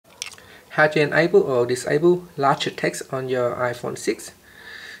how to enable or disable larger text on your iPhone 6.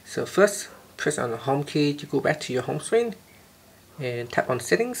 So first, press on the home key to go back to your home screen and tap on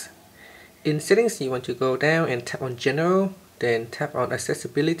settings. In settings, you want to go down and tap on general, then tap on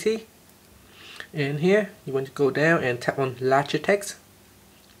accessibility. And here you want to go down and tap on larger text.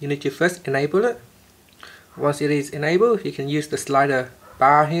 You need to first enable it. Once it is enabled, you can use the slider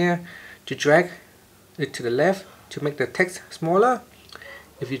bar here to drag it to the left to make the text smaller.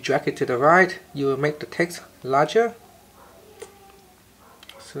 If you drag it to the right, you will make the text larger.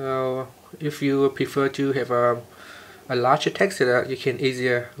 So if you prefer to have a larger text so that you can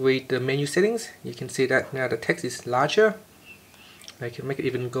easier read the menu settings, you can see that now the text is larger. I can make it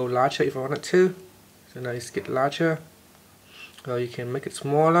even go larger if I wanted to. So now it's get larger. Or you can make it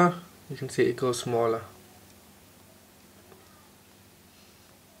smaller. You can see it goes smaller.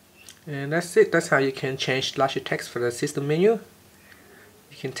 And that's it. That's how you can change larger text for the system menu.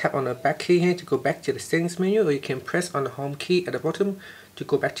 You can tap on the back key here to go back to the settings menu, or you can press on the home key at the bottom to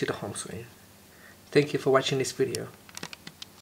go back to the home screen. Thank you for watching this video.